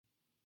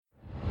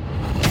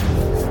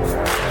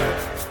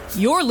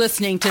You're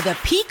listening to the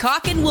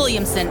Peacock and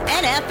Williamson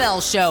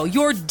NFL Show,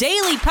 your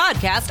daily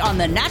podcast on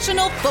the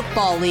National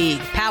Football League,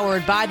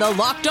 powered by the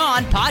Locked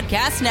On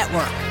Podcast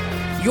Network.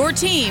 Your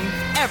team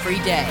every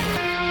day.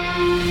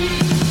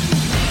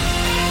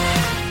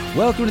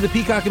 Welcome to the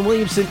Peacock and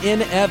Williamson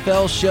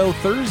NFL Show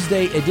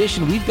Thursday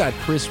edition. We've got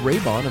Chris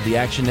Raybon of the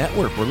Action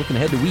Network. We're looking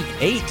ahead to Week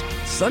 8,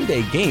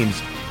 Sunday games,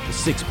 the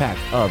six-pack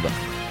of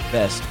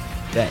best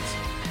bets.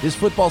 This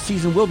football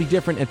season will be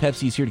different, and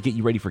Pepsi is here to get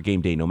you ready for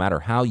game day no matter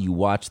how you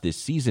watch this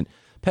season.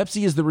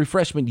 Pepsi is the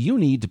refreshment you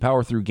need to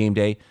power through game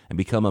day and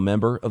become a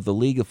member of the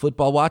League of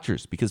Football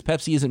Watchers, because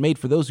Pepsi isn't made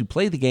for those who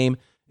play the game,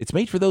 it's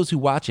made for those who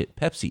watch it.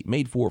 Pepsi,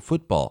 made for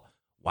football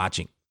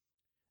watching.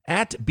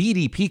 At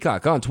BD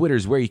Peacock on Twitter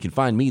is where you can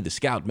find me, the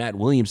scout, Matt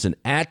Williamson,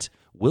 at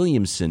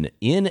Williamson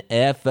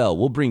NFL.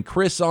 We'll bring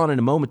Chris on in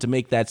a moment to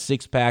make that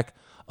six-pack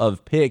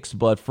of picks,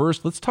 but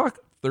first, let's talk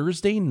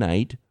Thursday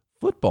night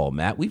football,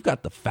 Matt. We've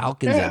got the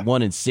Falcons at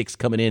 1-6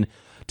 coming in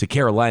to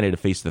Carolina to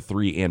face the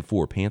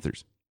 3-4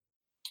 Panthers.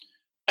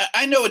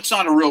 I know it's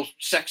not a real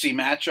sexy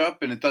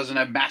matchup, and it doesn't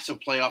have massive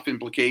playoff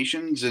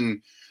implications.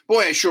 And boy,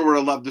 I sure would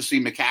have loved to see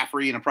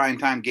McCaffrey in a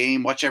primetime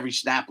game, watch every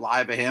snap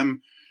live of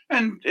him.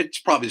 And it's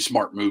probably a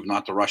smart move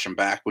not to rush him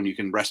back when you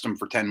can rest him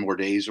for 10 more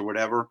days or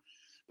whatever.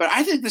 But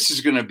I think this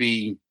is going to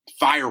be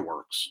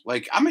fireworks.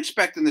 Like, I'm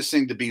expecting this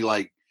thing to be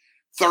like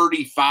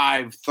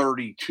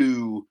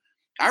 35-32.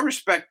 I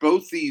respect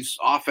both these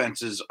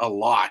offenses a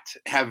lot,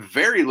 have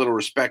very little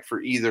respect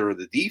for either of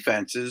the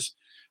defenses.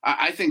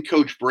 I think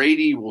Coach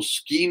Brady will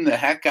scheme the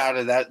heck out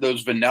of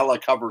those vanilla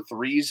cover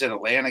threes that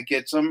Atlanta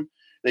gets them.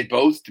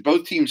 Both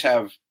teams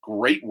have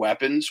great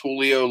weapons.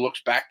 Julio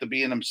looks back to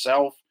being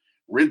himself.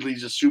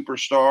 Ridley's a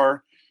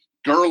superstar.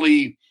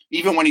 Gurley,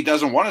 even when he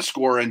doesn't want to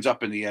score, ends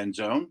up in the end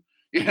zone.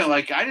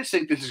 I just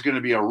think this is going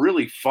to be a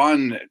really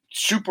fun,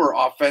 super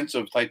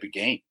offensive type of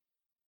game.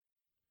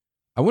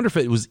 I wonder if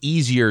it was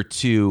easier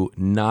to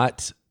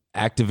not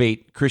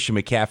activate Christian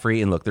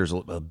McCaffrey. And look, there's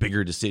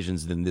bigger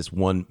decisions than this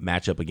one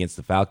matchup against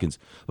the Falcons.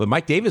 But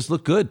Mike Davis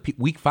looked good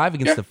Week 5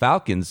 against the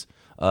Falcons.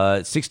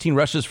 16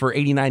 rushes for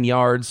 89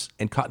 yards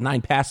and caught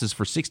 9 passes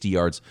for 60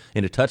 yards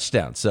and a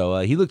touchdown. So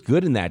he looked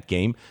good in that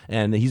game.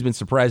 And he's been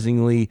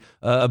surprisingly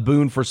a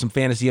boon for some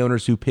fantasy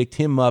owners who picked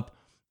him up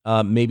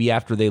maybe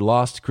after they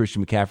lost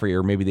Christian McCaffrey,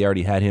 or maybe they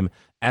already had him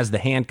as the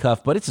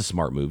handcuff, but it's a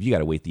smart move. You got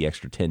to wait the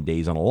extra 10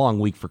 days on a long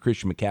week for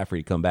Christian McCaffrey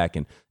to come back,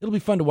 and it'll be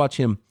fun to watch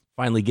him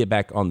finally get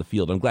back on the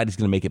field. I'm glad he's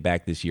going to make it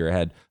back this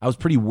year. I was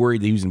pretty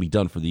worried that he was going to be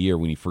done for the year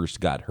when he first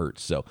got hurt.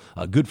 So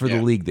good for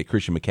the league that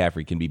Christian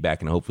McCaffrey can be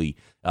back, and hopefully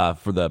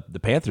for the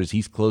Panthers,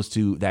 he's close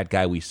to that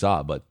guy we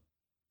saw. But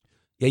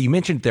yeah, you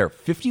mentioned there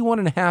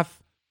 51.5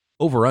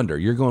 over-under.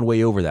 You're going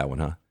way over that one,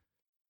 huh?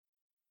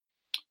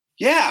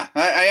 Yeah,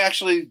 I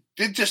actually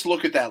did just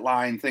look at that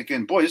line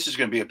thinking, boy, this is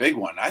going to be a big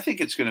one. I think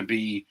it's going to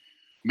be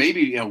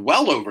maybe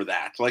well over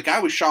that. Like,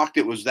 I was shocked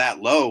it was that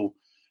low.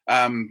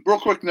 Real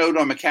quick note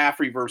on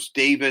McCaffrey versus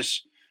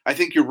Davis. I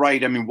think you're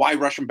right. I mean, why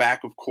rush him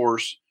back, of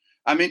course.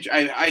 I mean,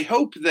 I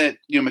hope that,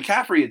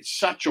 McCaffrey had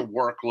such a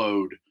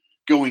workload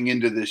going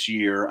into this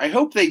year. I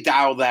hope they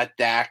dial that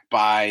back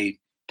by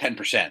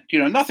 10%.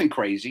 Nothing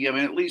crazy. I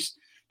mean, at least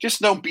just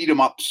don't beat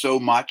him up so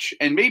much,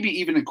 and maybe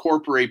even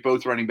incorporate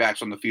both running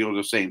backs on the field at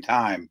the same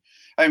time.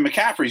 I mean,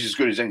 McCaffrey's as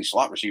good as any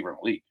slot receiver in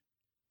the league.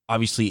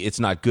 Obviously, it's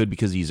not good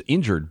because he's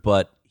injured,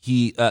 but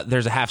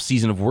there's a half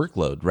season of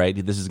workload,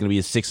 right? This is going to be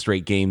a 6th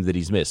straight game that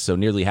he's missed, so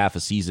nearly half a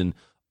season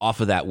off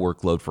of that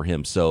workload for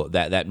him. So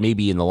that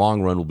maybe in the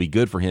long run will be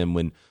good for him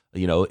when,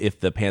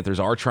 if the Panthers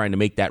are trying to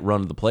make that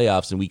run of the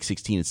playoffs in week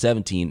 16 and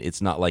 17, it's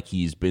not like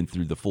he's been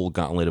through the full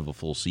gauntlet of a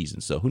full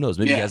season. So who knows?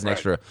 Maybe he has an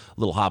extra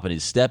little hop in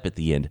his step at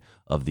the end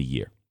of the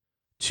year.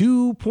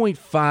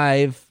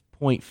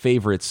 2.5-point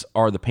favorites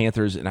are the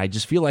Panthers, and I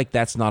just feel like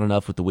that's not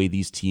enough with the way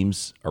these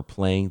teams are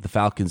playing. The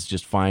Falcons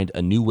just find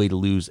a new way to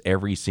lose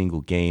every single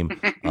game.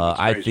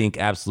 I think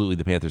absolutely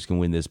the Panthers can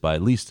win this by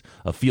at least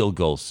a field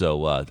goal.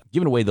 So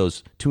giving away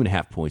those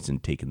 2.5 points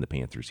and taking the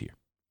Panthers here.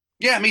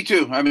 Yeah, me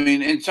too. I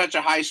mean, in such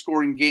a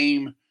high-scoring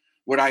game,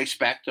 what I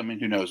expect, I mean,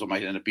 who knows? It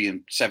might end up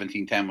being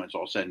 17-10 when it's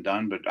all said and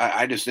done, but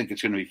I just think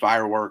it's going to be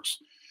fireworks.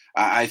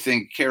 I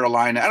think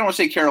Carolina, I don't want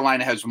to say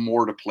Carolina has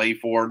more to play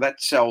for.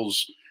 That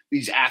sells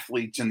these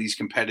athletes and these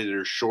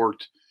competitors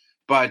short,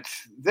 but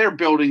they're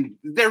building,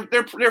 their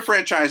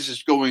franchise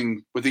is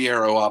going with the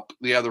arrow up.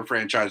 The other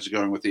franchise is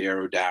going with the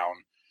arrow down.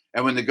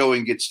 And when the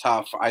going gets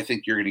tough, I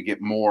think you're going to get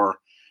more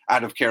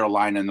out of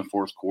Carolina in the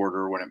fourth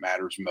quarter when it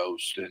matters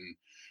most. And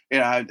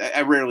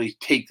I rarely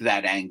take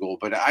that angle,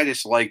 but I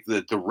just like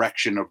the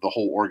direction of the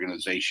whole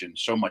organization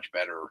so much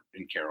better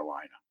in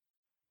Carolina.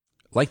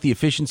 Like the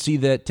efficiency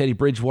that Teddy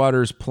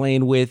Bridgewater's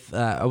playing with.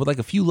 I would like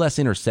a few less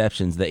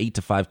interceptions. The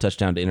 8-to-5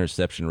 touchdown to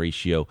interception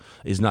ratio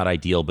is not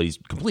ideal, but he's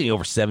completing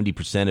over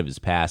 70% of his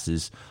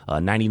passes,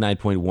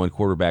 99.1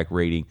 quarterback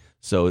rating.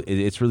 So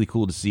it's really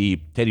cool to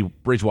see Teddy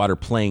Bridgewater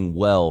playing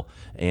well,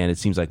 and it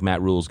seems like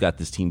Matt Rule's got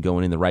this team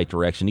going in the right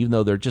direction, even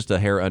though they're just a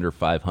hair under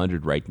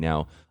 500 right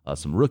now.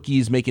 Some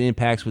rookies making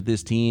impacts with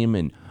this team,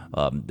 and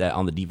that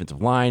on the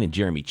defensive line, and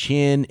Jeremy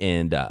Chinn,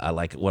 and I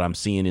like what I'm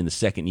seeing in the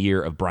second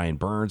year of Brian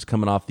Burns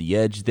coming off the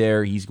edge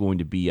there. He's going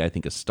to be, I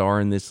think, a star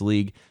in this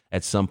league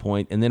at some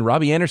point. And then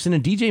Robbie Anderson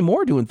and DJ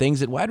Moore doing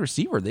things at wide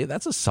receiver.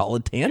 That's a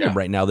solid tandem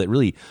right now that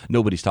really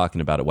nobody's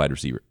talking about at wide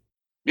receiver.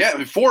 Yeah, I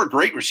mean, 4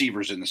 great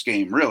receivers in this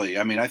game, really.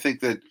 I mean, I think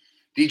that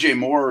DJ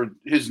Moore,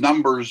 his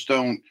numbers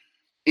don't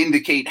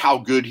indicate how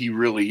good he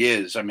really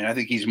is. I mean, I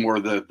think he's more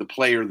the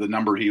player, the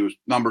numbers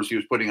he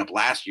was putting up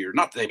last year.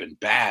 Not that they've been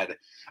bad.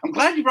 I'm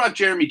glad you brought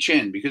Jeremy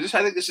Chinn, because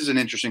I think this is an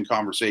interesting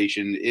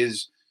conversation.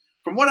 Is,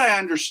 from what I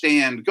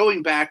understand,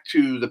 going back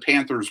to the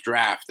Panthers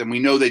draft, and we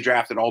know they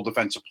drafted all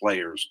defensive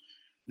players,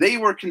 they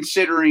were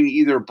considering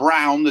either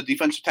Brown, the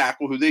defensive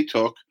tackle who they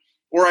took,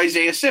 or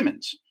Isaiah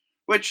Simmons,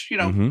 which,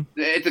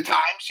 at the time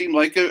seemed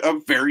like a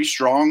very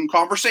strong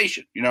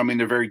conversation. I mean,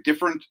 they're very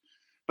different.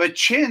 But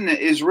Chinn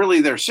is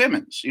really their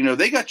Simmons.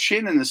 They got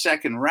Chinn in the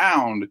second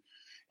round,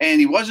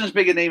 and he wasn't as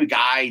big a name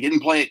guy. He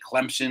didn't play at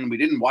Clemson. We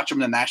didn't watch him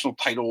in the national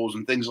titles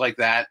and things like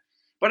that.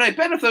 But I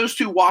bet if those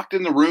two walked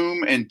in the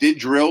room and did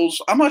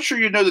drills, I'm not sure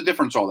you'd know the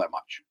difference all that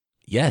much.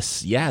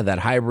 Yes, yeah, that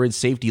hybrid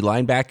safety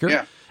linebacker.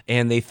 Yeah.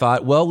 And they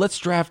thought, well, let's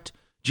draft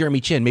Jeremy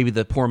Chinn, maybe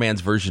the poor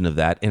man's version of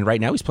that. And right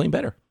now he's playing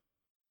better.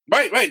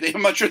 Right.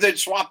 I'm not sure they'd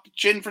swap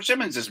Chinn for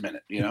Simmons this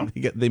minute,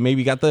 They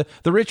maybe got the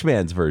rich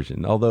man's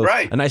version, although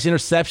a nice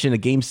interception, a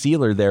game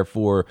sealer there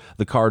for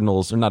the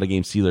Cardinals, or not a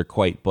game sealer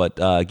quite, but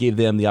gave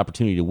them the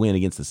opportunity to win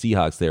against the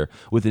Seahawks there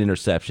with an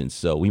interception.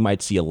 So we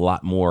might see a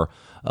lot more,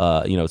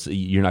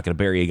 you're not going to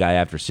bury a guy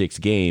after 6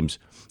 games,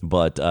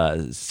 but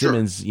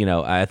Simmons,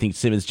 I think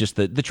Simmons, just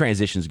the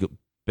transition's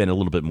been a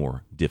little bit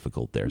more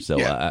difficult there. So,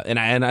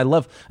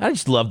 I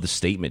just love the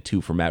statement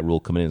too from Matt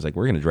Rule coming in. It's like,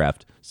 we're going to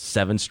draft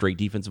 7 straight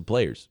defensive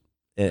players.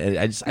 And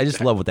I just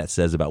love what that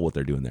says about what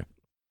they're doing there.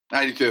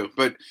 I do too,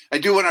 but I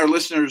do want our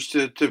listeners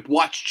to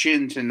watch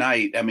Chinn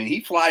tonight. I mean, he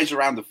flies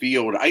around the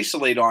field.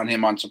 Isolate on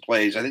him on some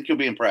plays. I think you'll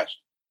be impressed.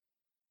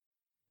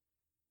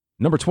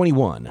 Number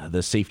 21,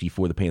 the safety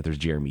for the Panthers,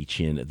 Jeremy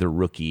Chinn, the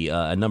rookie.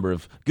 A number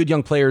of good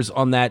young players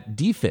on that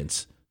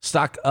defense.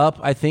 Stock up,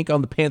 I think,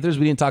 on the Panthers.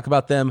 We didn't talk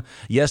about them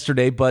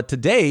yesterday, but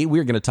today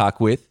we're going to talk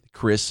with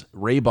Chris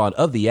Raybon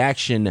of the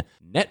Action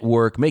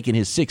Network, making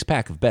his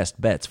 6-pack of best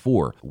bets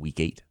for Week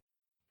 8.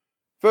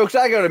 Folks,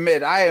 I got to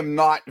admit, I am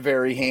not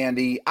very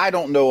handy. I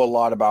don't know a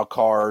lot about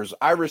cars.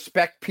 I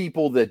respect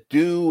people that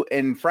do,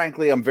 and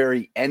frankly, I'm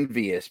very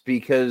envious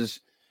because,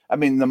 I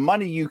mean, the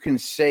money you can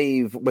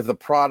save with a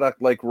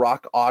product like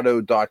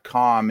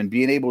rockauto.com and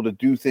being able to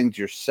do things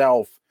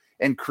yourself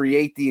and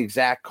create the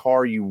exact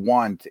car you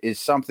want is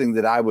something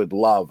that I would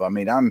love. I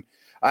mean,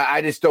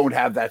 I just don't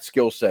have that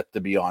skill set,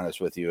 to be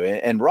honest with you.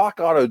 And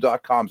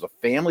rockauto.com is a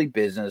family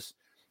business.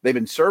 They've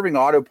been serving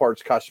auto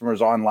parts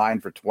customers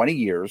online for 20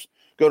 years.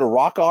 Go to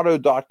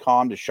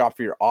rockauto.com to shop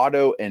for your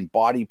auto and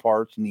body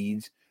parts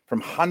needs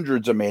from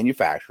hundreds of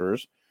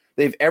manufacturers.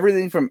 They have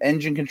everything from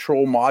engine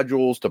control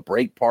modules to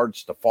brake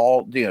parts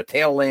to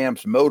tail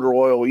lamps, motor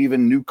oil,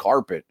 even new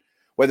carpet.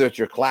 Whether it's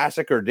your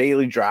classic or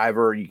daily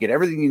driver, you get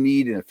everything you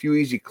need in a few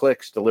easy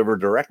clicks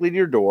delivered directly to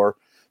your door.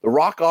 The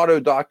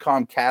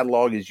rockauto.com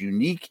catalog is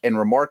unique and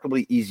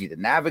remarkably easy to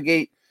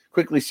navigate.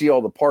 Quickly see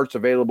all the parts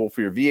available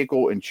for your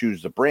vehicle and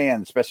choose the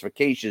brand,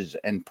 specifications,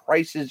 and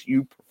prices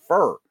you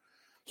prefer.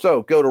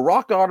 So go to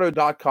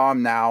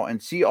rockauto.com now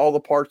and see all the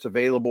parts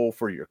available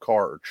for your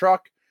car or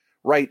truck.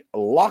 Write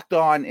Locked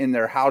On in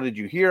their How Did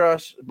You Hear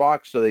Us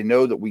box so they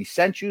know that we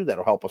sent you.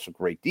 That'll help us a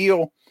great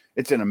deal.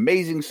 It's an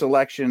amazing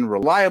selection,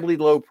 reliably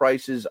low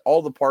prices,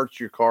 all the parts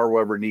your car will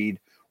ever need.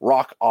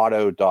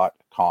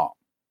 rockauto.com.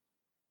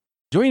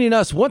 Joining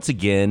us once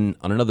again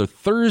on another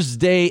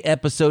Thursday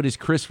episode is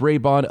Chris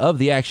Raybon of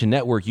the Action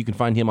Network. You can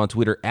find him on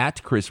Twitter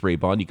at Chris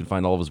Raybon. You can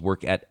find all of his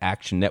work at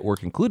Action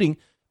Network, including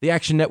the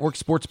Action Network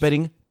Sports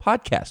Betting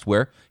Podcast,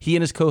 where he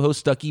and his co-host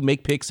Stucky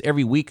make picks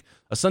every week.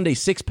 A Sunday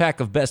 6-pack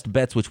of best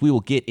bets, which we will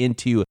get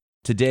into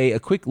today. A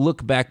quick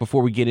look back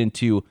before we get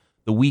into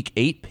the Week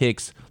 8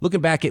 picks.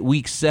 Looking back at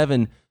Week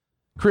 7,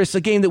 Chris,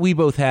 a game that we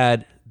both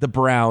had, the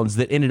Browns,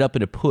 that ended up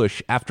in a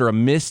push after a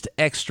missed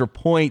extra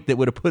point that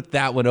would have put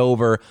that one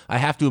over. I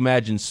have to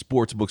imagine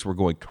sports books were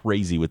going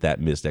crazy with that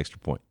missed extra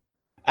point.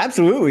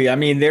 Absolutely. I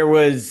mean, there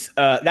was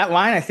that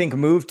line, I think,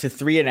 moved to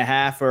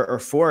 3.5 or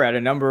 4 at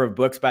a number of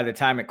books by the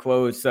time it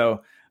closed.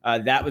 So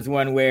that was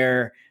one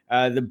where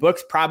the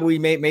books probably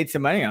made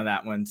some money on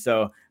that one.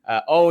 So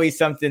always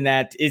something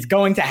that is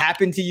going to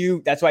happen to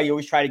you. That's why you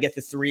always try to get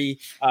the 3,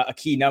 a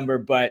key number,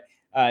 but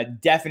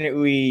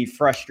definitely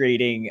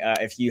frustrating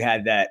if you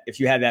had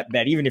that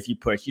bet. Even if you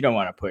push, you don't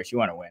want to push, you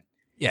want to win.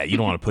 Yeah, you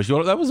don't want to push.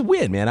 That was a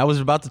win, man. I was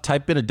about to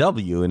type in a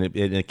W, and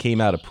it came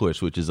out a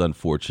push, which is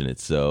unfortunate.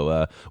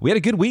 So we had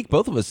a good week,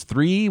 both of us.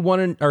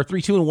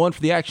 3-2-1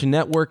 for the Action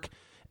Network,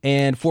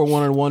 and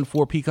 4-1-1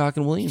 for Peacock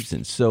and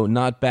Williamson. So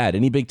not bad.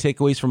 Any big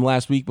takeaways from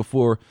last week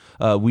before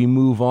we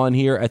move on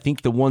here? I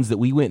think the ones that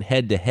we went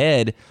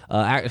head-to-head,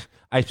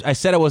 I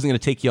said I wasn't going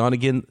to take you on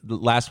again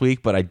last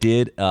week, but I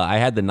did. I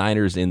had the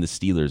Niners and the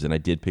Steelers, and I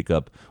did pick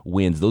up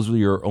wins. Those were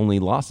your only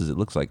losses, it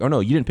looks like. Oh, no,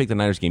 you didn't pick the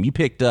Niners game. You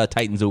picked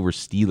Titans over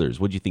Steelers.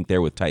 What do you think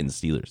there with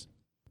Titans-Steelers?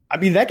 I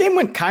mean, that game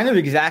went kind of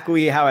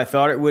exactly how I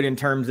thought it would in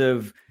terms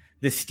of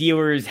the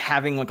Steelers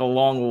having like a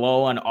long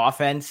lull on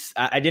offense.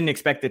 I didn't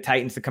expect the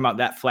Titans to come out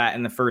that flat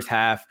in the first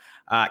half.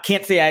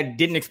 Can't say I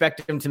didn't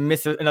expect them to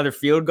miss another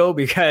field goal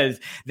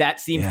because that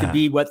seems to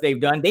be what they've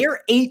done. They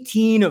are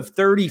 18 of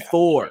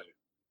 34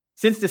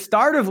 since the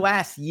start of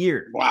last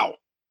year. Wow.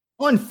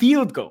 On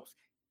field goals.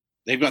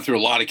 They've gone through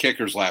a lot of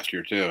kickers last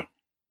year too.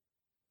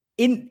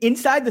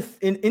 Inside the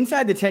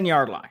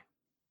 10-yard line,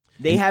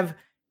 they have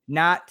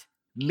not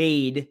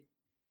made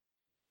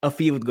a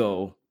field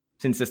goal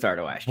since the start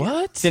of last year.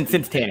 What? Since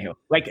Tannehill.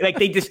 Like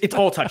they just, it's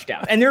all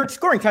touchdowns. And they're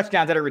scoring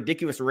touchdowns at a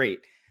ridiculous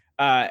rate.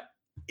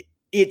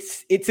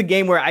 It's a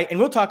game where and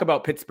we'll talk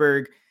about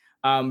Pittsburgh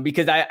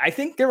because I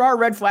think there are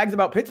red flags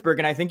about Pittsburgh.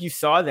 And I think you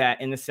saw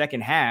that in the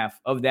second half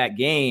of that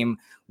game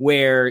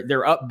where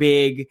they're up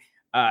big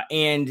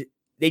and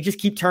they just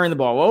keep turning the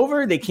ball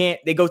over. They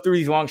go through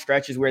these long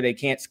stretches where they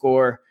can't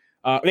score.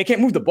 They can't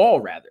move the ball,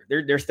 rather.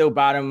 They're still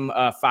bottom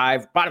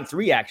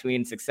three, actually,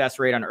 in success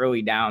rate on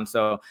early down.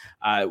 So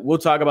we'll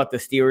talk about the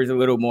Steelers a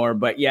little more.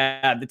 But,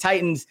 yeah, the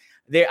Titans,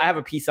 I have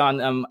a piece on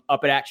them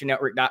up at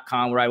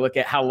actionnetwork.com where I look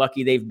at how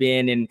lucky they've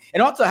been and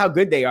also how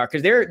good they are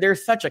because they're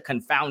such a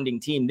confounding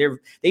team.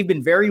 They've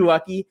been very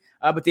lucky,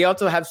 but they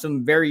also have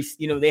some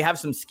they have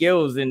some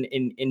skills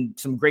and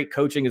some great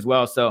coaching as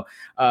well. So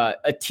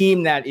a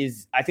team that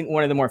is, I think,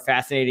 one of the more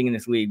fascinating in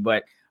this league.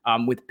 But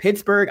with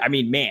Pittsburgh, I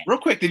mean, man. Real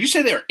quick, did you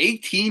say they're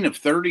 18 of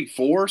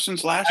 34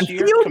 since last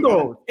year? Field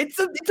goal. It's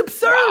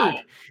absurd. Wow.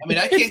 I mean,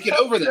 I can't get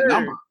over that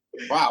number.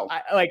 Wow.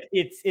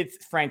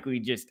 It's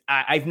frankly just,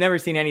 I've never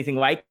seen anything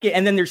like it.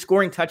 And then they're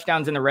scoring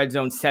touchdowns in the red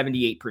zone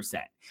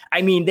 78%.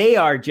 I mean, they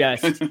are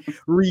just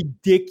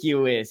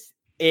ridiculous.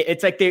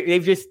 It's like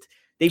they've just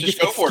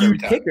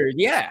skewed kickers.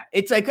 Yeah.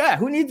 It's like,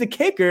 who needs a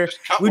kicker?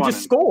 We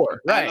just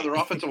score. Right. Another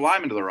offensive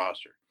lineman to the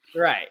roster.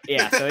 Right.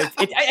 Yeah. So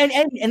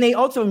and they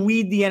also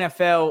lead the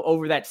NFL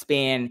over that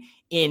span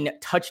in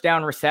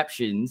touchdown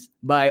receptions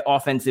by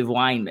offensive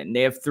linemen. They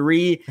have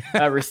 3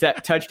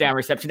 touchdown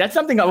receptions. That's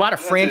something a lot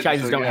of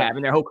franchises don't have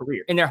in their whole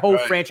career, in their whole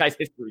franchise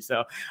history.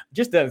 So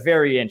just a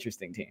very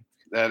interesting team.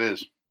 That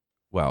is.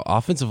 Wow.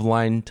 Offensive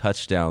line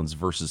touchdowns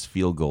versus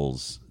field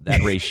goals.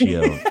 That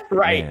ratio,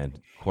 right. Man,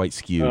 quite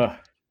skewed.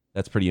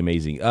 That's pretty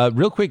amazing.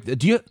 Real quick,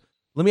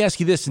 let me ask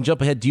you this and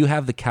jump ahead. Do you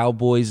have the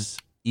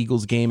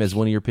Cowboys-Eagles game as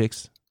one of your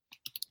picks?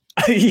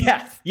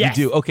 Yes. You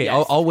do? Okay,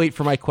 yes. I'll wait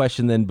for my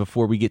question then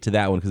before we get to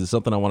that one because it's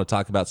something I want to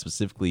talk about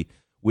specifically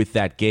with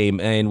that game.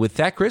 And with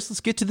that, Chris,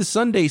 let's get to the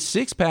Sunday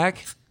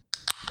six-pack.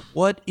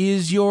 What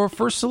is your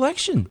first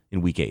selection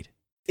in Week 8?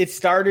 It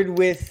started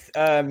with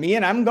me,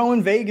 and I'm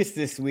going Vegas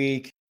this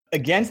week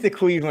against the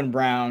Cleveland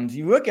Browns.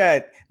 You look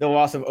at the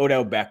loss of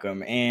Odell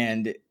Beckham,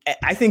 and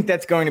I think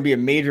that's going to be a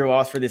major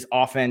loss for this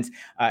offense,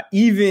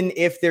 even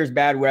if there's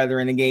bad weather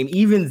in the game,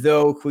 even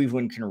though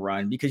Cleveland can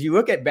run. Because you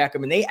look at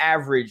Beckham, and they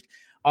averaged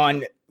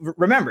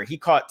remember, he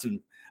caught some,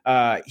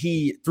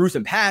 he threw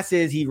some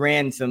passes, he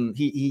ran some,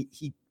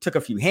 he took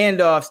a few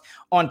handoffs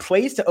on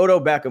plays to Odell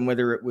Beckham,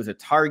 whether it was a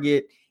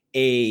target,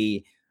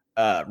 a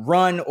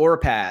run or a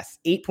pass,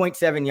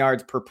 8.7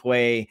 yards per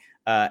play,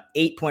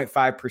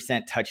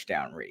 8.5%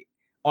 touchdown rate.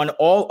 On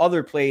all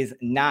other plays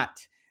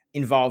not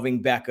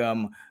involving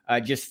Beckham,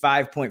 just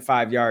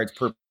 5.5 yards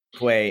per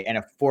play and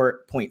a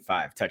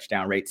 4.5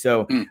 touchdown rate.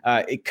 So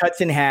it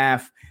cuts in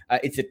half.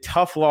 It's a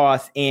tough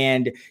loss.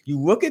 And you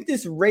look at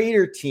this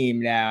Raider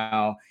team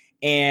now,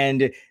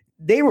 and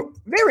they were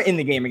in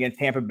the game against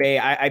Tampa Bay.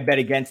 I bet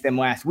against them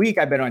last week.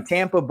 I bet on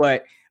Tampa,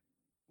 but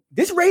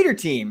this Raider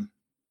team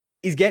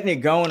is getting it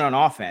going on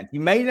offense. You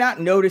may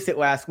not notice it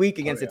last week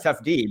against a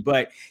tough D,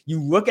 but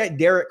you look at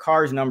Derek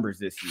Carr's numbers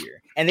this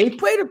year, and they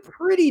played a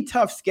pretty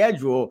tough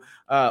schedule,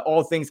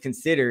 all things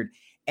considered.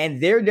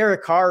 And their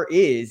Derek Carr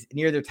is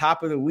near the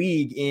top of the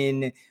league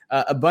in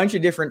a bunch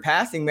of different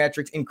passing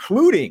metrics,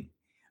 including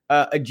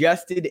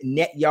adjusted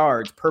net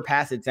yards per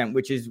pass attempt,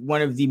 which is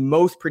one of the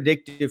most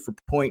predictive for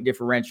point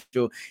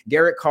differential.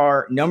 Derek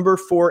Carr, number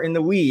 4 in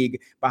the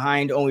league,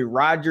 behind only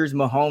Rodgers,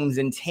 Mahomes,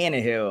 and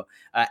Tannehill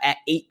at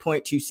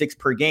 8.26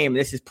 per game.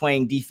 This is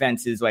playing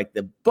defenses like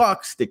the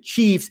Bucs, the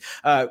Chiefs,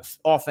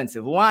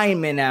 offensive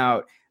linemen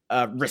out,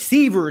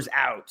 receivers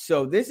out.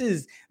 So this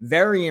is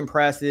very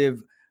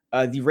impressive.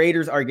 The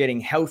Raiders are getting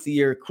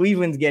healthier.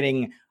 Cleveland's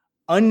getting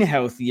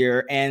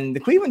unhealthier, and the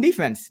Cleveland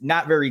defense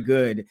not very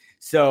good.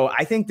 So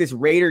I think this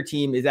Raider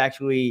team is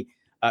actually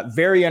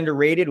very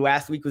underrated.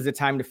 Last week was the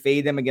time to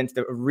fade them against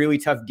a really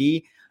tough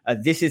D.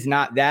 This is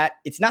not that.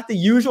 It's not the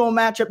usual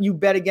matchup you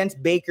bet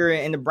against Baker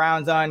and the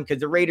Browns on, because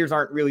the Raiders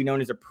aren't really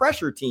known as a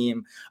pressure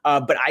team.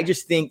 But I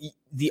just think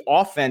the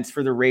offense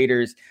for the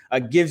Raiders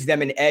gives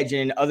them an edge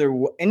in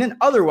an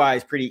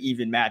otherwise pretty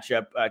even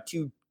matchup.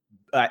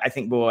 I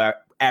think below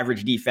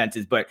average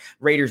defenses, but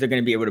Raiders are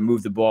going to be able to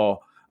move the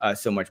ball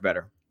so much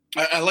better.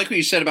 I like what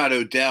you said about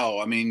Odell.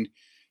 I mean,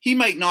 he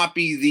might not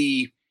be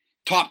the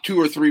top 2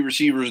 or 3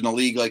 receivers in the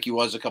league like he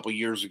was a couple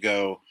years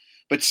ago,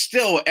 but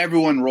still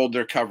everyone rolled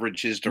their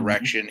coverage his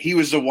direction. He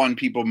was the one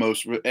people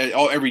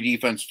every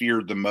defense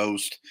feared the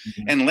most.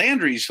 And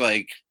Landry's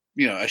like,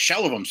 a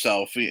shell of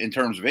himself in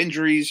terms of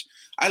injuries.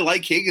 I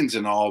like Higgins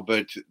and all,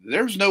 but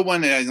there's no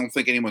one that I don't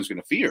think anyone's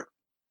going to fear.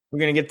 We're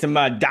going to get some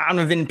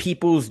Donovan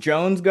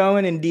Peoples-Jones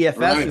going in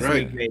DFS this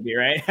week, maybe,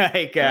 right?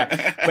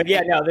 But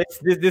yeah, no,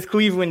 this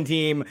Cleveland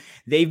team,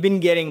 they've been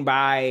getting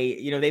by,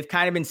 they've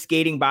kind of been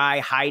skating by,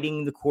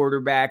 hiding the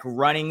quarterback,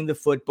 running the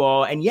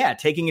football, and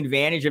taking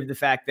advantage of the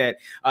fact that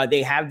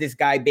they have this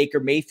guy, Baker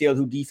Mayfield,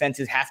 who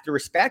defenses have to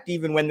respect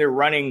even when they're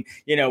running,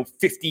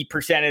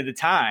 50% of the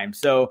time.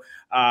 So,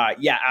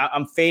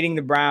 I'm fading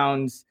the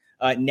Browns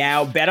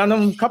now. Bet on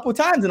them a couple of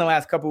times in the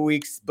last couple of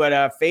weeks,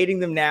 but fading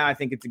them now, I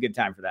think it's a good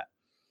time for that.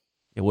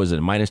 It was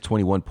a minus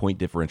 21 point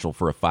differential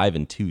for a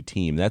 5-2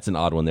 team. That's an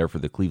odd one there for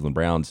the Cleveland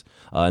Browns.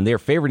 And they're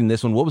favored in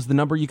this one. What was the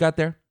number you got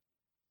there?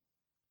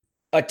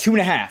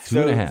 2.5.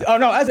 2.5. Oh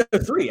no, as a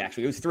 3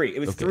 actually. It was 3. It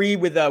was 3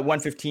 with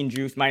 115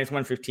 juice, minus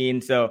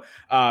 115. So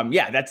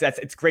that's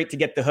it's great to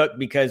get the hook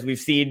because we've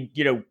seen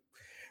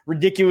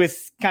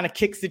ridiculous kind of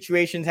kick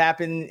situations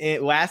happen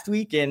last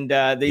week, and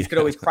these could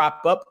always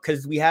crop up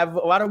because we have a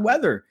lot of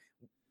weather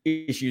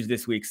issues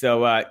this week.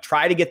 So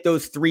try to get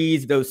those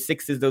 3s, those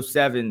 6s, those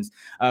 7s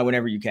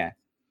whenever you can.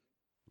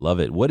 Love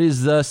it. What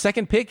is the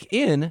second pick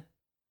in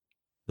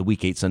the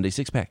Week 8 Sunday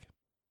 6-pack?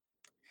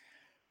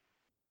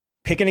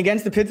 Picking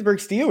against the Pittsburgh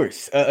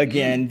Steelers.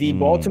 Again, the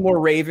Baltimore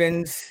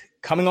Ravens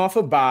coming off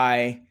a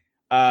bye,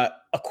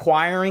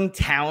 acquiring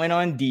talent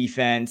on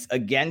defense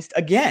against,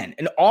 again,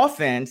 an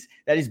offense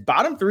that is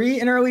bottom 3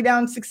 in early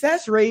down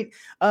success rate,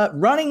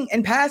 running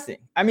and passing.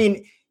 I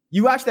mean,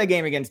 you watch that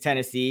game against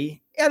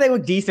Tennessee. Yeah, they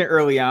look decent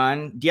early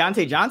on.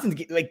 Deontay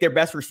Johnson's like their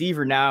best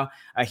receiver now.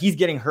 He's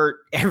getting hurt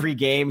every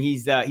game.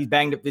 He's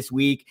banged up this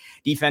week.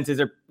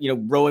 Defenses are,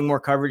 rolling more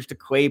coverage to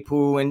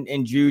Claypool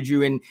and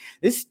Juju. And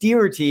this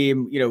Steeler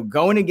team,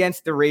 going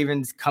against the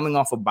Ravens coming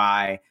off a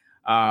bye,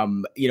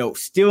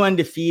 still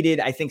undefeated.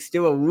 I think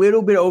still a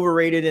little bit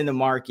overrated in the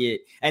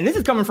market. And this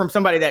is coming from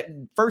somebody that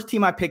first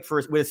team I picked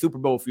with a Super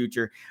Bowl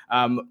future,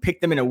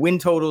 picked them in a win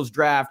totals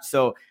draft.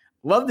 So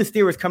love the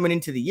Steelers coming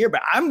into the year,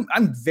 but I'm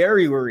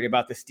very worried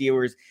about the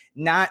Steelers,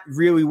 not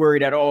really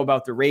worried at all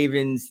about the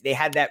Ravens. They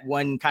had that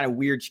one kind of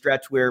weird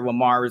stretch where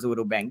Lamar was a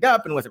little banged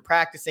up and wasn't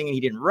practicing and he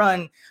didn't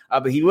run,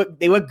 but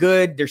they look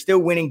good. They're still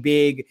winning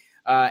big.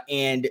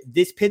 And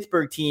this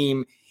Pittsburgh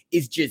team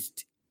is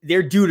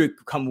they're due to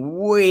come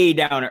way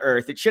down to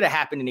earth. It should have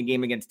happened in a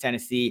game against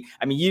Tennessee.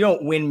 I mean, you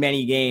don't win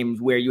many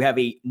games where you have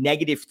a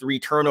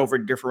 -3 turnover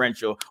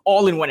differential,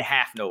 all in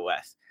 1/2, no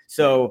less.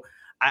 So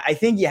I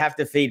think you have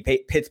to fade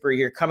Pittsburgh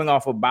here coming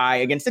off a bye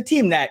against a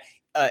team that,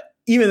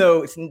 even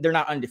though they're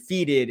not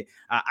undefeated,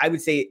 I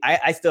would say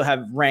I still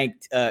have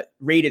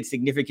rated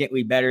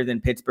significantly better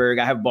than Pittsburgh.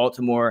 I have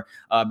Baltimore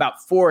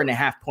about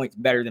 4.5 points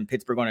better than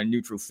Pittsburgh on a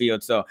neutral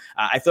field. So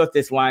I thought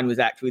this line was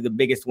actually the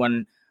biggest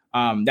one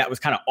that was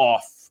kind of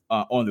off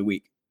on the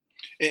week.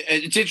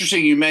 It's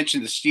interesting you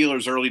mentioned the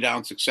Steelers' early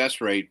down success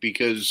rate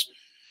because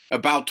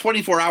about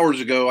 24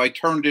 hours ago, I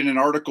turned in an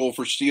article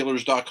for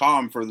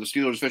Steelers.com for the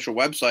Steelers official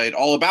website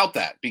all about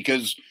that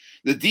because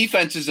the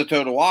defense is the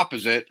total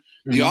opposite.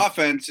 The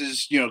offense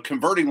is,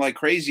 converting like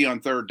crazy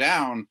on third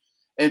down.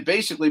 And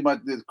basically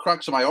the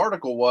crux of my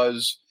article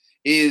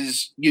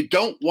is you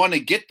don't want to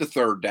get the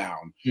third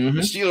down. The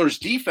Steelers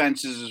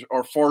defenses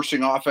are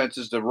forcing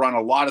offenses to run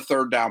a lot of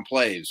third down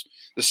plays.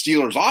 The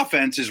Steelers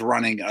offense is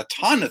running a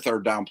ton of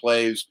third down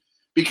plays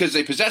because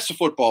they possess the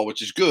football,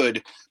 which is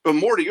good, but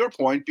more to your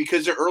point,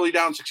 because their early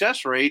down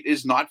success rate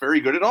is not very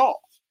good at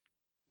all.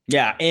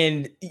 Yeah,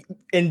 and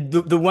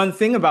the one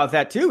thing about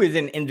that too is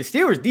in the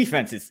Steelers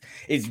defense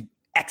is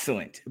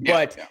excellent,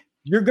 but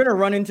you're going to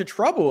run into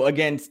trouble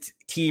against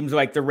teams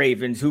like the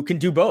Ravens who can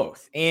do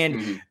both.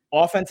 And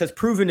offense has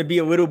proven to be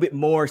a little bit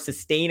more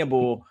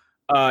sustainable,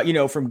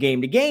 from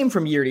game to game,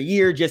 from year to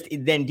year, just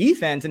than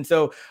defense. And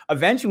so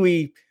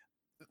eventually,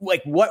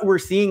 like what we're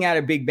seeing out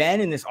of Big Ben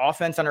in this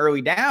offense on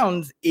early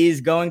downs is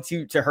going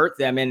to hurt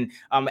them. And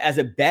as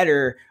a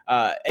bettor,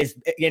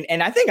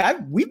 and I think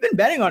we've been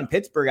betting on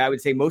Pittsburgh, I would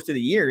say most of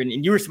the year,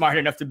 and you were smart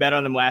enough to bet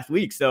on them last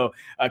week. So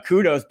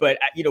kudos. But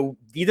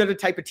these are the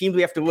type of teams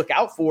we have to look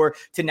out for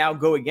to now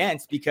go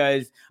against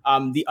because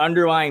the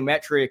underlying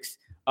metrics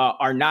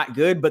are not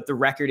good, but the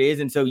record is.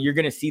 And so you're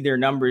going to see their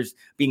numbers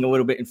being a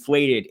little bit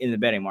inflated in the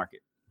betting market.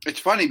 It's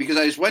funny because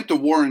I just went to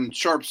Warren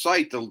Sharp's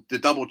site to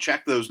double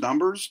check those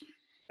numbers.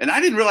 And I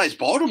didn't realize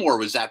Baltimore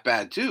was that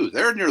bad, too.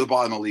 They're near the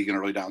bottom of the league in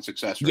early down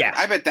success rate. Yeah.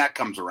 I bet that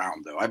comes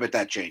around, though. I bet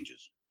that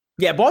changes.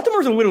 Yeah,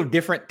 Baltimore's a little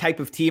different type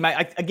of team.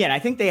 I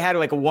think they had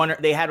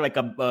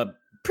a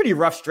pretty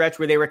rough stretch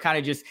where they were kind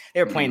of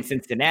they were playing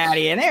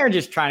Cincinnati, and they were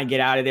just trying to get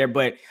out of there.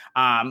 But,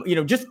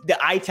 just the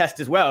eye test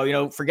as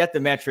well. Forget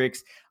the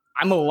metrics.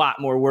 I'm a lot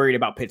more worried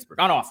about Pittsburgh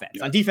on offense.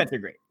 Yeah. On defense, they're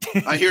great.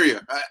 I hear you.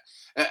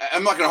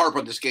 I'm not going to harp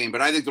on this game,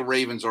 but I think the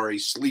Ravens are a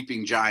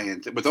sleeping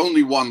giant with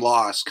only one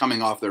loss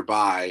coming off their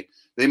bye.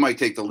 They might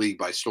take the league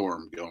by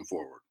storm going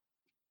forward.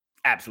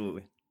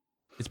 Absolutely.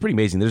 It's pretty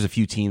amazing. There's a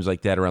few teams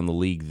like that around the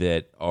league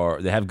that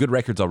have good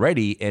records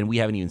already, and we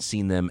haven't even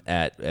seen them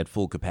at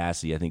full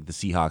capacity. I think the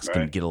Seahawks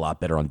can get a lot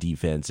better on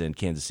defense, and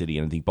Kansas City,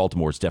 and I think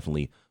Baltimore is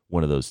definitely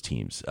one of those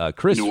teams.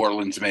 Chris, New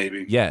Orleans,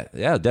 maybe. Yeah,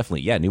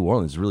 definitely. Yeah, New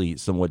Orleans is really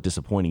somewhat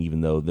disappointing,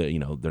 even though they're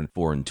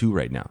 4-2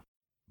 right now.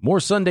 More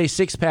Sunday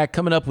Six Pack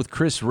coming up with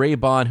Chris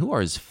Raybon. Who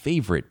are his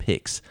favorite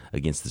picks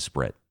against the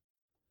spread?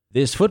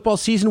 This football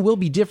season will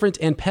be different,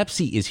 and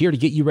Pepsi is here to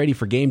get you ready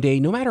for game day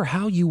no matter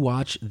how you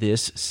watch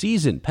this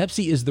season.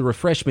 Pepsi is the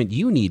refreshment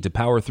you need to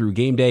power through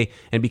game day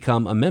and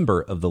become a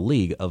member of the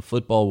League of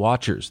Football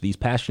Watchers. These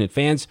passionate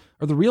fans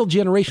are the real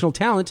generational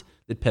talent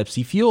that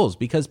Pepsi fuels,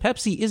 because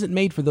Pepsi isn't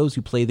made for those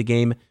who play the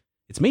game.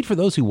 It's made for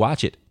those who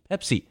watch it.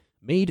 Pepsi,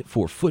 made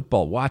for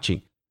football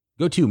watching.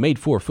 Go to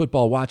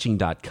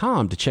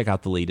madeforfootballwatching.com to check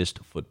out the latest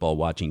football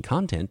watching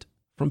content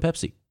from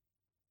Pepsi.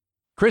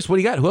 Chris, what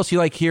do you got? Who else do you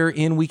like here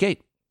in Week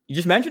 8? You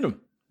just mentioned them,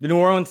 the New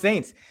Orleans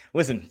Saints.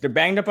 Listen, they're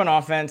banged up on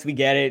offense. We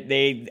get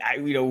it.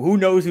 Who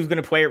knows who's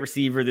going to play at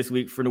receiver this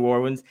week for New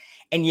Orleans.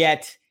 And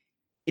yet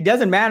it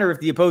doesn't matter if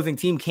the opposing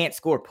team can't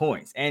score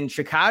points. And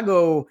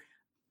Chicago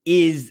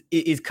is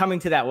coming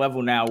to that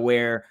level now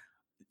where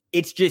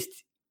it's just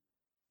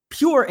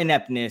pure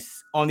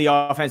ineptness on the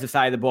offensive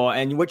side of the ball.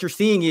 And what you're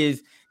seeing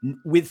is,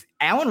 with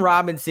Allen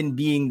Robinson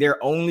being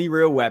their only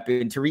real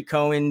weapon, Tariq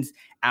Cohen's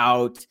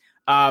out,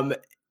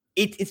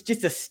 it's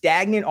just a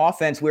stagnant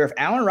offense where if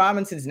Allen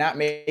Robinson's not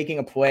making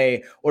a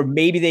play, or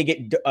maybe they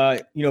get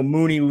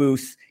Mooney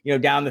loose,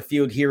 down the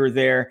field here or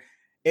there,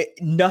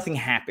 nothing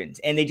happens.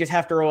 And they just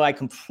have to rely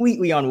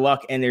completely on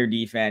luck and their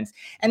defense.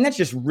 And that's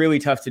just really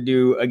tough to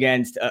do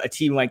against a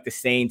team like the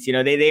Saints.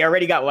 They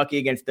already got lucky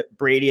against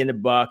Brady and the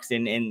Bucs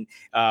and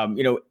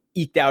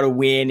eked out a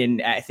win.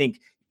 And I think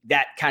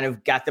that kind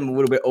of got them a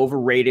little bit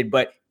overrated.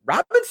 But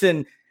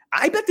Robinson,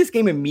 I bet this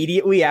game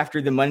immediately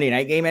after the Monday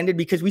night game ended,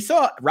 because we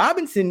saw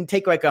Robinson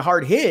take like a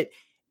hard hit.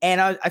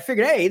 And I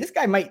figured, hey, this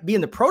guy might be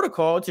in the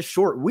protocol. It's a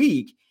short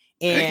week.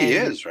 And I think he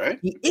is, right?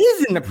 He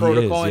is in the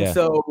protocol. And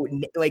so,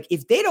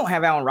 if they don't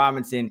have Allen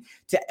Robinson,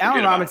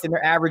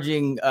 they're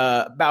averaging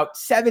about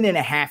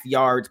 7.5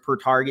 yards per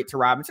target to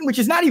Robinson, which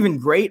is not even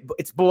great. But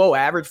it's below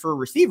average for a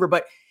receiver,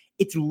 but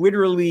it's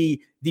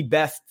literally the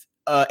best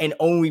and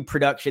only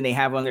production they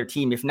have on their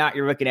team. If not,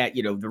 you're looking at,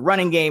 the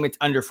running game, it's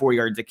under 4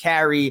 yards a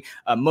carry.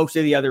 Most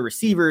of the other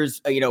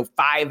receivers,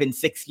 5 and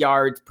 6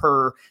 yards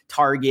per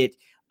target.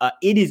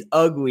 It is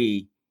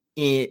ugly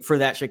for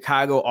that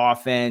Chicago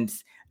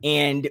offense.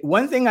 And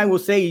one thing I will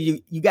say,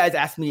 you guys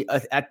asked me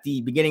at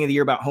the beginning of the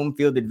year about home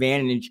field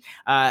advantage.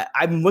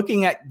 I'm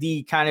looking at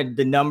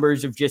the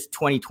numbers of just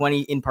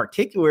 2020 in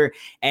particular,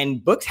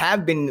 and books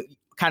have been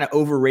kind of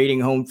overrating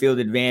home field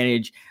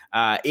advantage.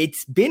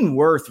 It's been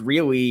worth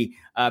really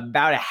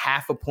about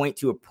 0.5 point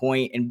to a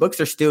point, and books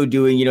are still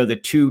doing, the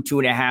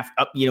 2.5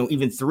 up,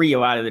 even 3 a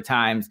lot of the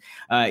times.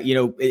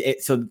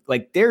 So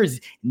there's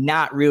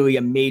not really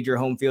a major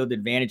home field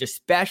advantage,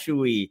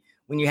 especially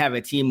when you have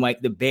a team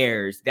like the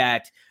Bears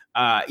that,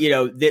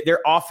 their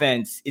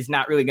offense is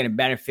not really going to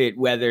benefit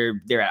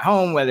whether they're at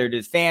home, whether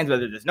there's fans,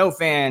 whether there's no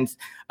fans.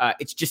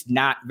 It's just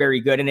not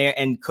very good.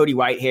 And Cody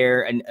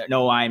Whitehair and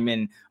no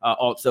lineman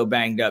also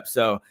banged up.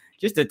 So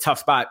just a tough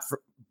spot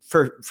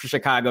for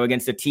Chicago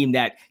against a team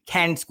that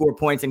can score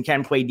points and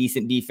can play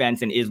decent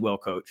defense and is well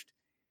coached.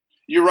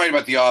 You're right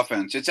about the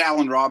offense. It's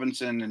Allen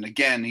Robinson. And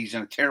again, he's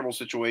in a terrible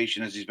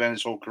situation as he's been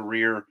his whole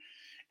career.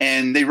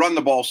 And they run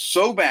the ball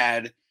so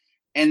bad.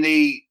 And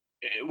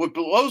what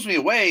blows me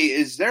away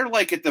is they're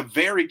like at the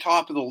very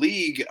top of the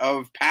league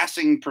of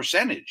passing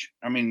percentage.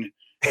 I mean,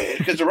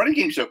 because the running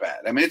game's so bad.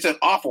 I mean, it's an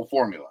awful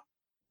formula.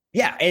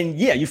 Yeah. And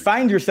you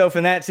find yourself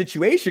in that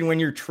situation when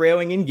you're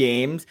trailing in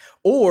games,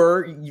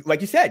 or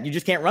like you said, you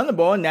just can't run the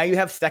ball. And now you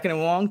have 2nd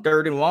and long,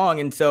 3rd and long.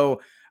 And so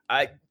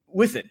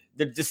listen,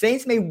 the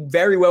Saints may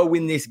very well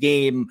win this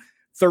game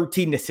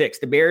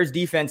 13-6. The Bears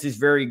defense is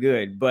very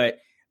good, but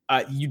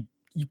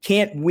you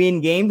can't win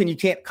games and you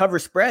can't cover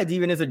spreads,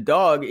 even as a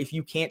dog, if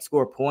you can't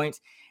score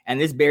points. And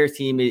this Bears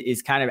team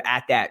is kind of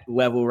at that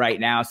level right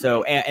now.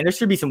 So, and there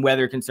should be some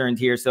weather concerns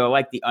here. So I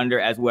like the under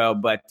as well,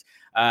 but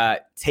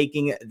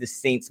taking the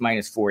Saints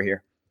 -4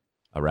 here.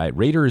 All right.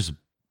 Raiders,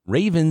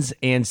 Ravens,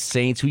 and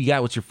Saints. Who you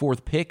got? What's your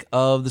 4th pick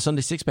of the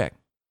Sunday Six Pack?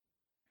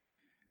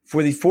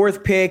 For the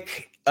 4th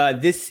pick,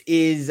 this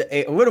is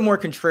a little more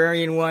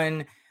contrarian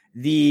one.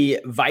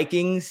 The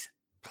Vikings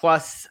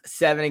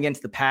 +7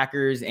 against the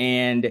Packers.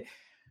 And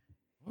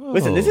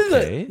listen, this is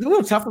a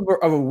little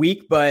tougher of a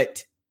week,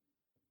 but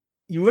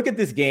you look at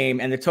this game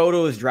and the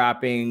total is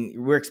dropping.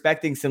 We're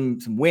expecting some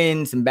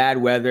wind, some bad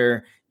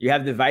weather. You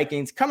have the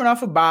Vikings coming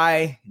off a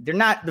bye. They're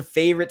not the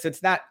favorites.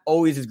 It's not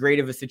always as great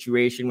of a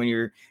situation when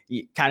you're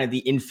kind of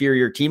the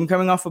inferior team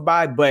coming off a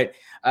bye, but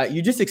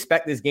you just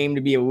expect this game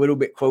to be a little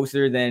bit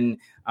closer than,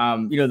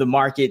 the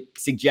market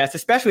suggests,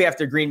 especially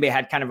after Green Bay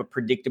had kind of a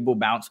predictable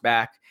bounce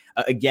back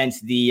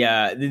against the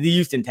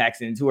Houston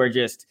Texans, who are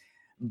just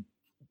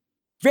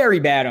very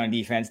bad on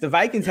defense. The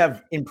Vikings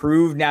have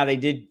improved. Now they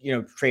did,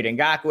 trade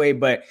Ngakoue,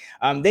 but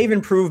they've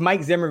improved.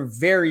 Mike Zimmer,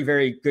 very,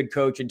 very good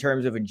coach in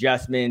terms of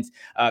adjustments,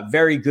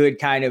 very good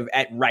kind of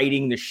at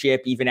righting the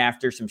ship, even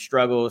after some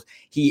struggles.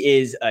 He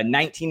is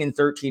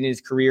 19-13 in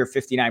his career,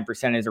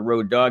 59% as a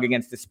road dog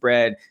against the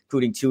spread,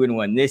 including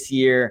 2-1 this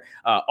year.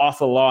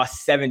 Off a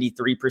loss,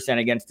 73%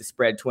 against the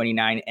spread,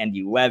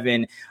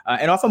 29-11.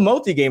 And off a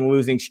multi-game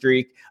losing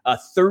streak,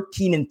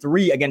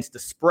 13-3 against the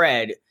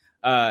spread.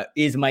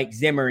 Is Mike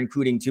Zimmer,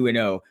 including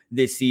 2-0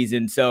 this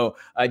season. So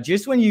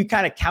just when you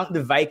kind of count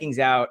the Vikings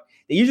out,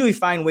 they usually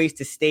find ways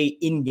to stay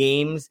in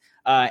games.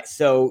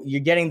 So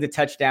you're getting the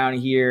touchdown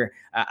here.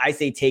 I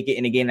say take it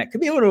in a game that could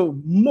be a little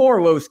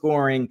more low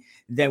scoring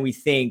than we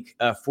think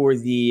for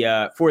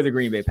the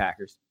Green Bay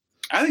Packers.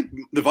 I think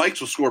the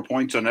Vikes will score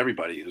points on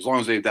everybody as long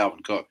as they have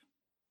Dalvin Cook.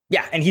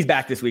 Yeah, and he's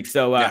back this week.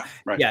 So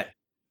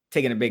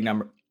taking a big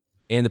number.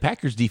 And the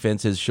Packers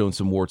defense has shown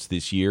some warts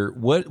this year.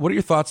 What are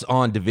your thoughts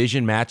on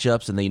division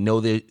matchups? And they know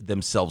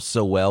themselves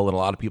so well. And a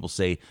lot of people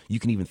say you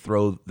can even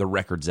throw the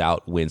records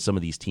out when some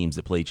of these teams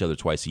that play each other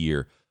twice a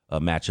year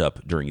match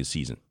up during a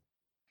season.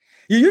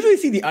 You usually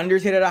see the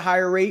unders hit at a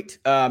higher rate,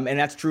 and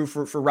that's true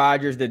for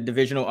Rodgers. The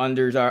divisional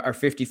unders are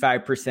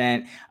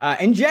 55%.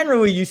 And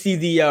generally, you see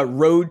the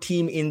road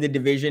team in the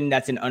division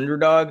that's an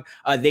underdog.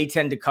 They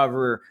tend to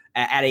cover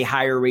at a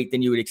higher rate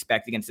than you would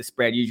expect against the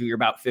spread. Usually you're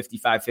about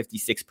 55,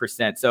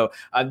 56%. So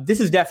this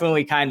is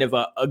definitely kind of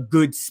a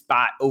good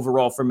spot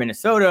overall for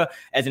Minnesota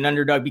as an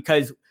underdog,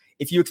 because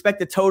if you expect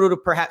the total to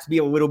perhaps be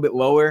a little bit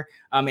lower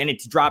and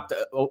it's dropped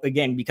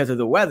again because of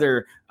the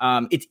weather,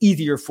 it's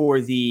easier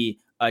for the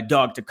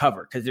dog to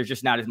cover because there's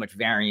just not as much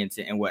variance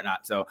and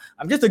whatnot. So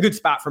just a good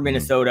spot for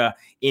Minnesota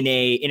in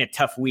a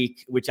tough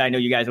week, which I know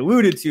you guys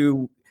alluded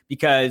to,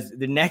 because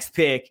the next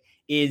pick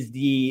is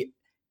the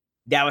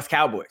Dallas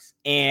Cowboys,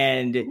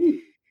 and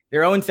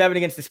they're 0-7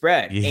 against the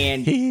spread.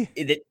 And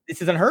this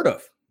is unheard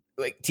of.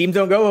 Like, teams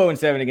don't go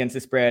 0-7 against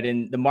the spread.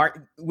 And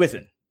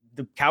listen,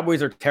 the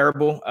Cowboys are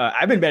terrible.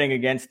 I've been betting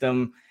against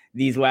them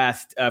these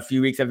last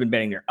few weeks. I've been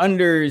betting their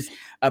unders,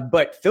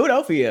 but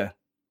Philadelphia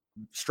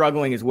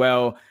struggling as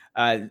well.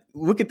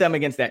 Look at them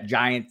against that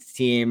Giants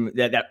team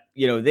that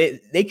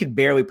they could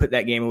barely put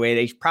that game away.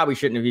 They probably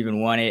shouldn't have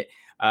even won it.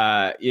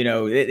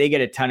 They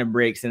get a ton of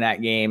breaks in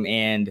that game,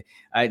 and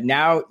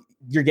now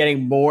you're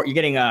getting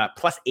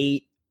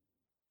 +8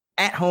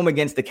 at home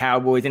against the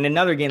Cowboys in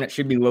another game that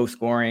should be low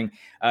scoring.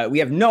 We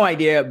have no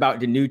idea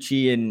about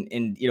DiNucci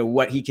and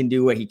what he can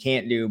do, what he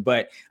can't do,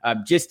 but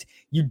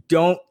you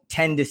don't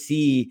tend to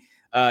see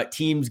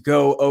teams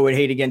go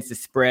 0-8 against the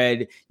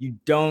spread. You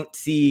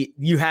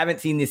haven't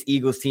seen this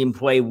Eagles team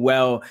play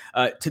well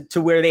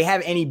to where they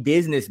have any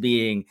business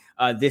being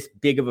this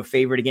big of a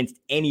favorite against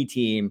any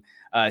team.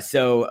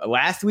 So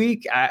last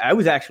week I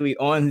was actually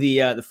on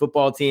the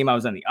football team. I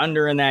was on the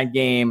under in that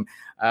game.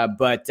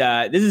 But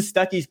this is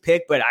Stuckey's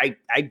pick, but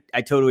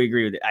I totally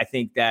agree with it. I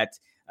think that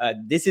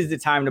this is the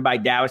time to buy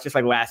Dallas, just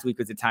like last week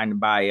was the time to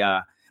buy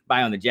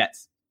on the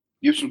Jets.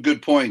 You have some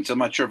good points. I'm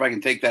not sure if I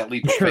can take that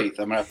leap of faith.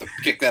 I'm going to have to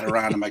kick that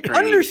around in my career.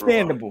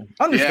 Understandable.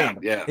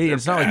 Yeah. Hey,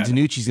 it's not like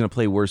DiNucci's going to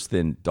play worse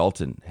than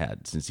Dalton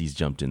had since he's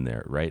jumped in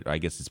there, right? I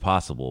guess it's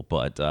possible,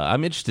 but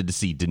I'm interested to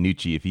see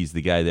DiNucci if he's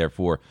the guy there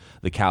for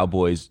the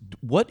Cowboys.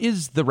 What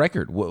is the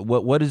record?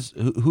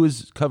 Who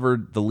has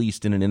covered the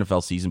least in an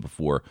NFL season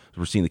before?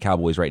 We're seeing the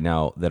Cowboys right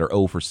now that are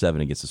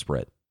 0-7 against the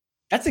spread.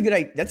 That's a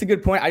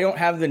good point. I don't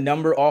have the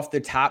number off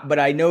the top, but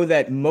I know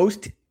that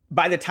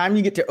by the time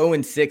you get to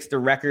 0-6, the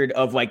record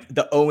of like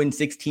the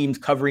 0-6 teams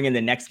covering in the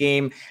next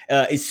game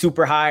is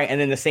super high. And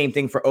then the same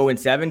thing for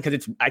 0-7,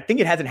 because I think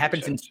it hasn't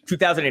happened since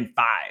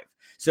 2005.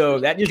 So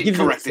that just gives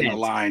you correcting the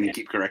line and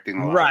keep correcting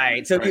the line.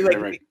 Right. So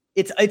right.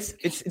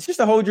 It's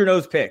just a hold your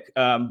nose pick.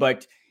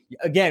 But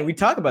again, we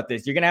talk about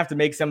this. You're going to have to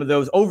make some of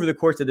those over the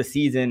course of the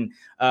season,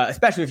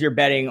 especially if you're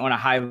betting on a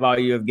high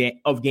value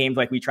of games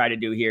like we try to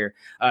do here.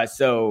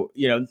 So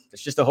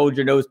it's just a hold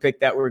your nose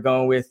pick that we're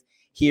going with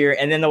here.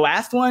 And then the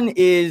last one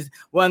is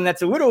one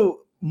that's a little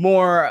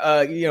more,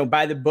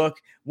 by the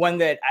book, one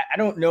that I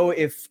don't know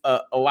if a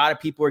lot of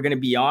people are going to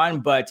be on,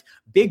 but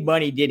big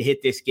money did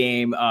hit this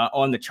game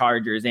on the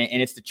Chargers. And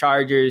it's the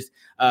Chargers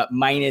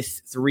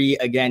 -3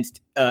 against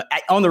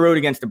on the road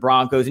against the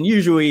Broncos. And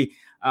usually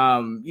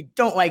you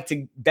don't like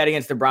to bet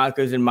against the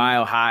Broncos in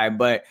Mile High,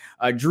 but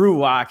Drew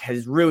Lock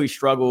has really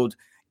struggled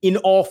in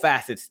all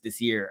facets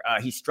this year.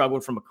 He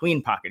struggled from a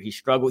clean pocket.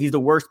 He's the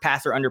worst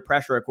passer under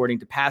pressure according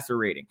to passer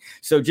rating.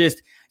 So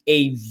just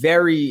a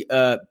very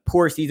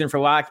poor season for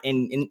Locke.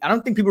 And I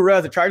don't think people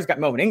realize the Chargers got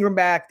Melvin Ingram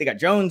back. They got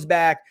Jones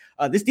back.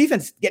 This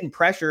defense getting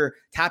pressure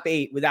top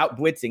 8 without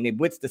blitzing. They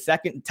blitzed the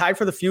second, tied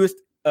for the fewest,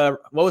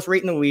 lowest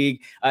rate in the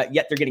league,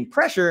 yet they're getting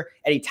pressure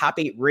at a top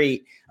 8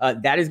 rate.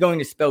 That is going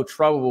to spell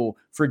trouble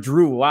for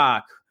Drew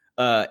Lock.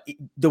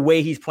 The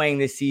way he's playing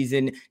this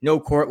season, no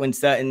Cortland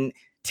Sutton,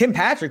 Tim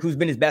Patrick, who's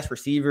been his best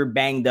receiver,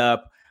 banged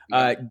up.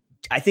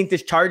 I think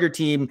this Charger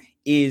team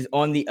is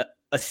on the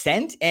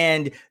ascent,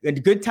 and a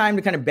good time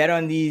to kind of bet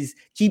on these,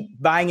 keep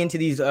buying into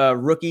these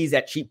rookies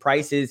at cheap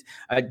prices.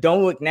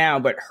 Don't look now,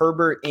 but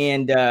Herbert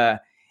and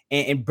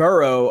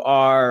Burrow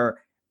are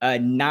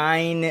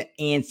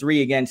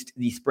 9-3 against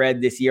the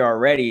spread this year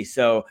already.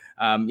 So,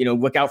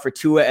 look out for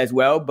Tua as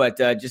well, but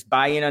just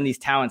buy in on these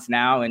talents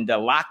now. And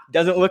Locke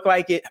doesn't look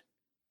like it.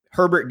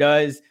 Herbert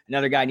does.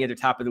 Another guy near the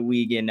top of the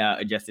league in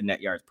adjusted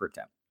net yards per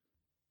attempt.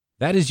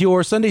 That is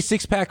your Sunday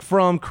six-pack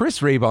from Chris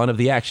Raybon of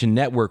the Action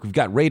Network. We've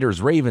got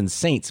Raiders, Ravens,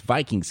 Saints,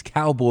 Vikings,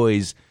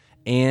 Cowboys,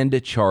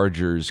 and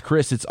Chargers.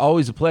 Chris, it's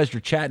always a pleasure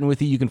chatting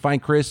with you. You can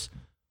find Chris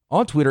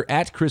on Twitter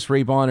at Chris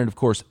Raybon and, of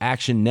course,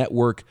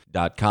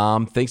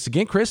 actionnetwork.com. Thanks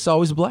again, Chris.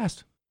 Always a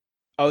blast.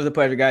 Always a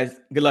pleasure, guys.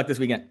 Good luck this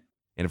weekend.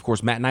 And, of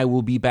course, Matt and I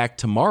will be back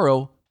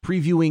tomorrow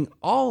previewing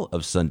all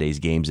of Sunday's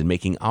games and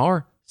making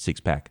our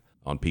six-pack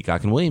on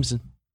Peacock and Williamson.